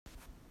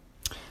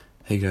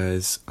Hey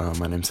guys,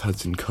 my name's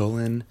Hudson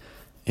Cullen,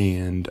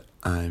 and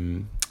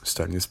I'm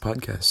starting this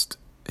podcast.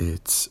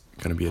 It's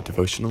going to be a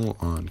devotional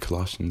on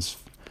Colossians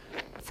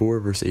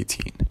 4, verse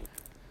 18.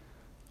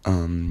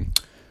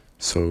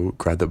 So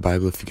grab the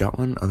Bible if you got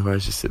one,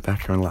 otherwise just sit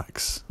back and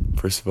relax.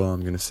 First of all,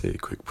 I'm going to say a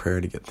quick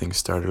prayer to get things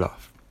started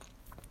off.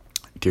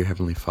 Dear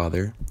Heavenly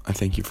Father, I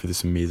thank you for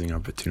this amazing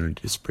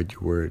opportunity to spread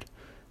your word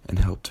and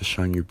help to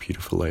shine your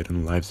beautiful light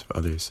on the lives of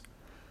others.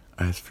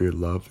 I ask for your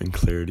love and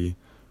clarity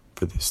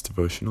for this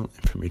devotional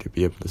and for me to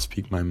be able to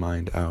speak my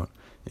mind out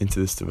into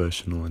this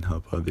devotional and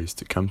help others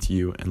to come to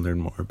you and learn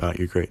more about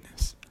your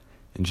greatness.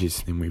 In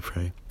Jesus' name we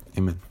pray.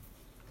 Amen.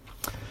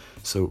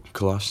 So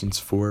Colossians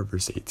 4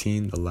 verse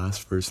 18, the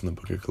last verse in the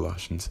book of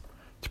Colossians.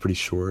 It's pretty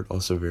short,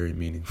 also very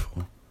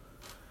meaningful.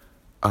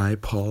 I,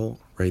 Paul,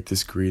 write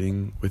this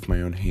greeting with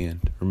my own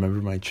hand.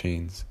 Remember my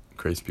chains.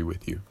 Grace be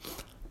with you.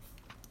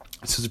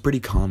 So it's pretty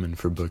common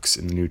for books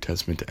in the New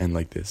Testament to end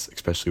like this,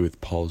 especially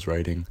with Paul's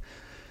writing.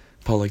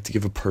 Paul liked to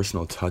give a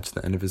personal touch at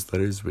the end of his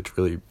letters, which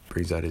really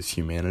brings out his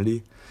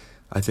humanity.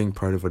 I think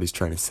part of what he's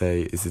trying to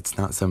say is it's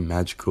not some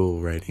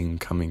magical writing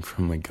coming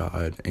from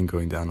God and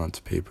going down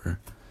onto paper.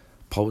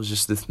 Paul was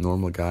just this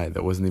normal guy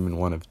that wasn't even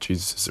one of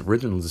Jesus'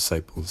 original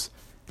disciples,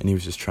 and he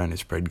was just trying to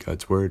spread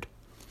God's word.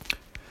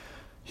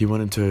 He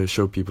wanted to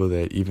show people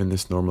that even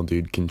this normal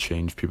dude can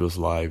change people's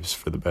lives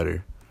for the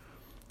better.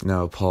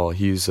 Now, Paul,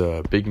 he's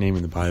a big name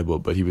in the Bible,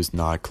 but he was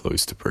not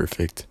close to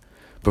perfect.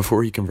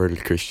 Before he converted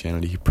to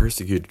Christianity, he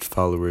persecuted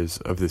followers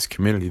of this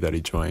community that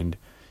he joined.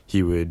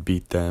 He would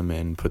beat them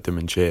and put them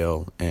in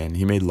jail, and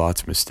he made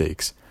lots of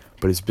mistakes.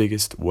 But his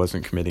biggest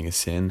wasn't committing a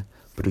sin,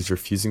 but was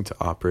refusing to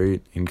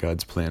operate in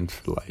God's plan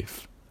for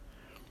life.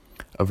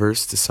 A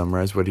verse to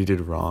summarize what he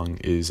did wrong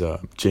is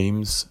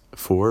James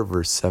 4,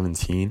 verse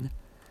 17.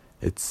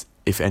 It's,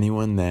 if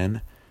anyone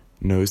then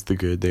knows the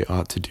good they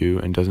ought to do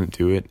and doesn't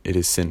do it, it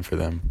is sin for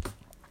them.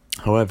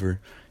 However,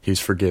 he was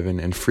forgiven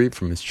and freed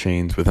from his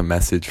chains with a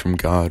message from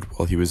God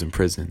while he was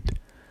imprisoned.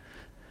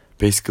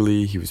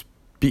 Basically, he was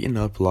beaten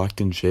up,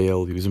 locked in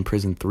jail. He was in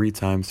prison 3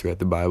 times throughout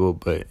the Bible,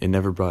 but it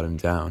never brought him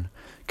down.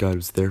 God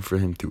was there for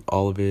him through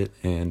all of it,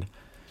 and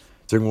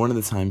during one of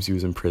the times he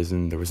was in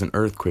prison, there was an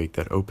earthquake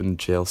that opened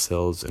jail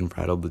cells and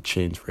rattled the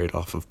chains right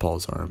off of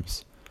Paul's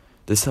arms.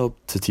 This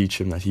helped to teach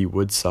him that he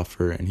would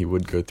suffer and he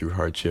would go through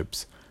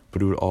hardships,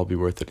 but it would all be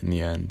worth it in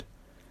the end.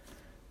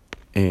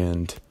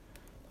 And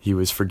he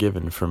was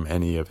forgiven from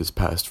any of his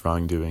past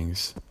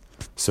wrongdoings.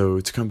 So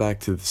to come back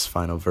to this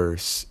final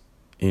verse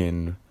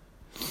in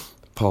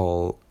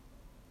Paul,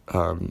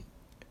 in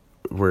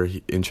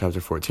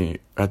chapter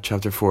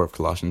 4 of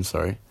Colossians,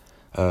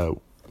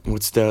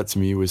 what stood out to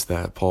me was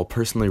that Paul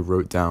personally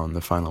wrote down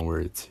the final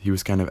words. He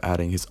was kind of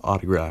adding his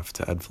autograph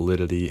to add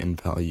validity and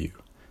value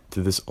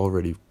to this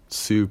already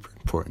super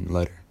important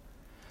letter.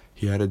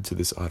 He added to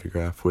this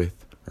autograph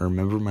with,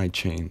 "Remember my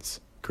chains,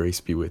 grace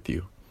be with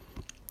you."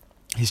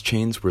 His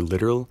chains were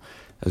literal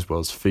as well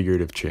as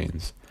figurative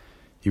chains.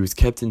 He was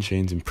kept in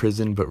chains in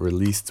prison, but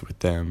released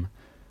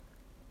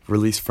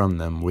from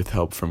them with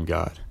help from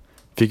God.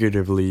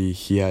 Figuratively,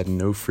 he had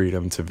no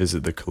freedom to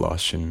visit the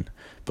Colossian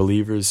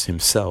believers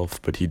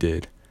himself, but he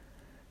did.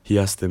 He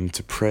asked them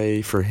to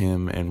pray for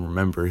him and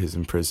remember his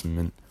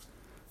imprisonment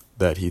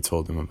that he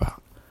told them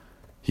about.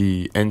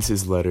 He ends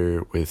his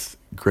letter with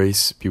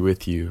 "Grace be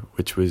with you,"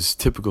 which was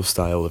typical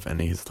style of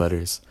ending his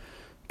letters.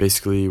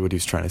 Basically, what he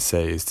was trying to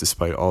say is,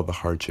 despite all the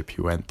hardship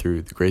he went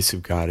through, the grace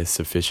of God is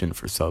sufficient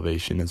for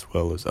salvation as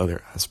well as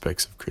other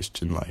aspects of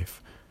Christian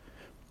life.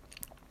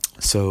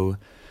 So,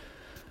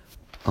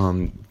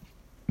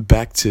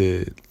 back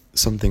to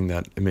something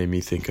that it made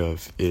me think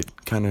of.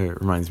 It kind of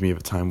reminds me of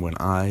a time when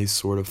I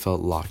sort of felt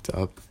locked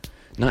up,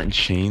 not in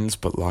chains,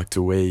 but locked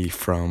away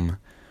from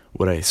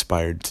what I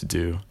aspired to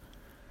do.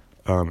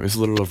 It was a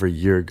little over a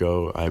year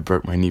ago. I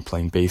broke my knee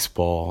playing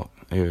baseball.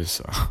 It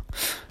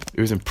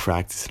was in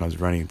practice and I was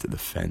running into the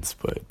fence,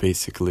 but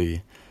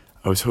basically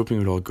I was hoping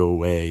it would all go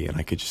away and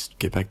I could just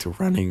get back to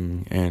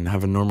running and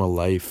have a normal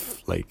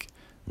life,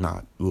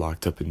 not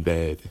locked up in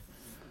bed.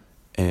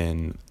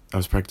 And I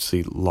was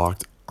practically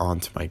locked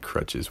onto my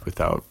crutches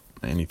without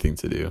anything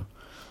to do.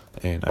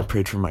 And I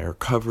prayed for my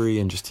recovery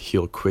and just to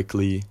heal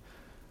quickly.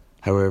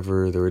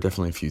 However, there were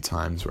definitely a few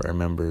times where I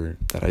remember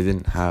that I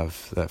didn't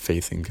have that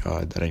faith in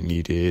God that I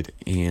needed,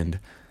 and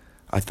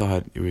I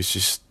thought it was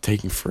just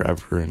taking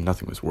forever and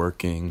nothing was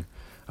working.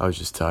 I was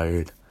just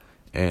tired,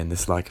 and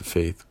this lack of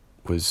faith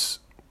was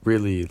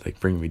really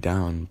bringing me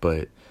down,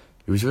 but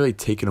it was really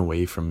taken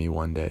away from me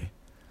one day.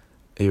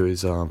 It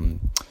was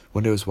one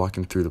day I was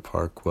walking through the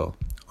park,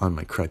 on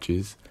my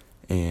crutches,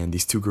 and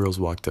these 2 girls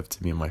walked up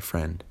to me and my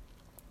friend.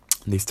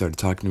 They started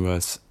talking to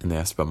us, and they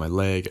asked about my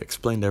leg. I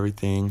explained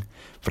everything,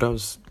 but I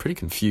was pretty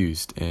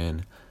confused,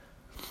 and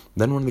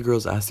then one of the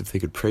girls asked if they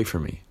could pray for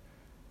me.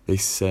 They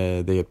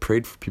said they had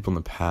prayed for people in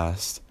the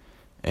past,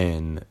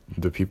 and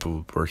the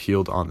people were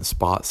healed on the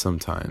spot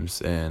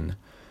sometimes, and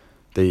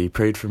they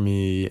prayed for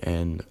me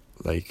and,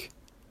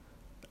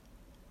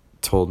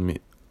 told me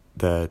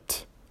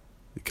that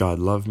God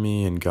loved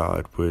me and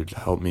God would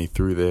help me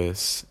through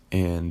this,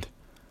 and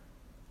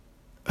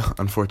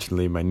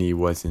unfortunately, my knee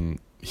wasn't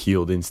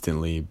healed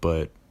instantly,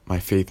 but my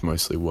faith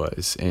mostly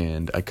was.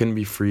 And I couldn't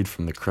be freed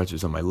from the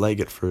crutches on my leg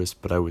at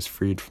first, but I was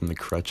freed from the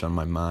crutch on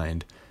my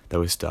mind that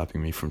was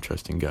stopping me from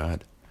trusting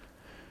God.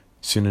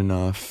 Soon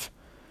enough,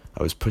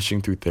 I was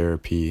pushing through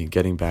therapy,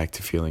 getting back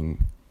to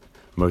feeling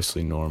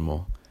mostly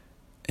normal.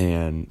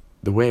 And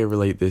the way I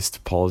relate this to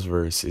Paul's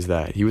verse is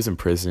that he was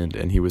imprisoned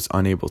and he was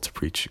unable to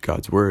preach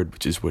God's word,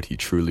 which is what he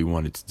truly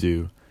wanted to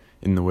do,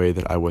 in the way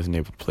that I wasn't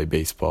able to play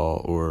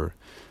baseball or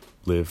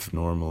live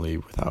normally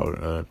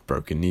without a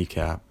broken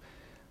kneecap.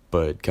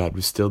 But God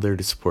was still there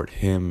to support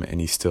him,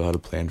 and he still had a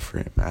plan for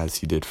him, as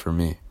he did for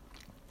me.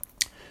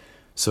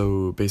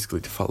 So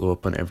basically, to follow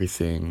up on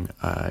everything,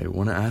 I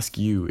want to ask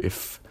you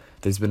if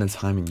there's been a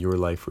time in your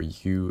life where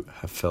you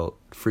have felt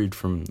freed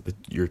from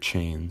your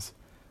chains,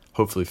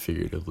 hopefully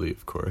figuratively,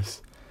 of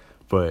course,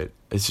 but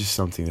it's just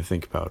something to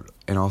think about.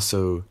 And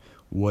also,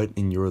 what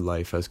in your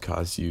life has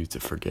caused you to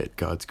forget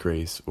God's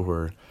grace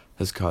or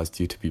has caused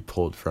you to be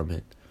pulled from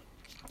it?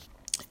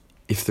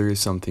 If there is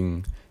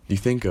something you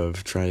think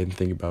of, try and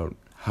think about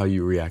how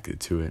you reacted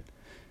to it.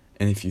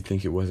 And if you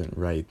think it wasn't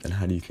right, then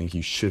how do you think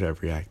you should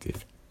have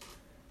reacted?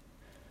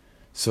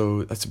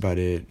 So that's about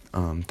it.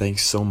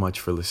 Thanks so much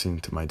for listening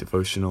to my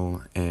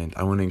devotional, and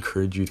I want to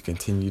encourage you to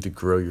continue to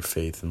grow your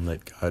faith and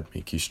let God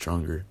make you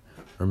stronger.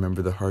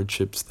 Remember the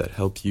hardships that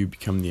help you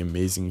become the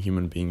amazing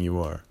human being you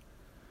are.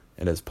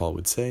 And as Paul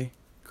would say,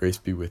 grace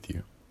be with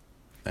you.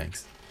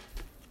 Thanks.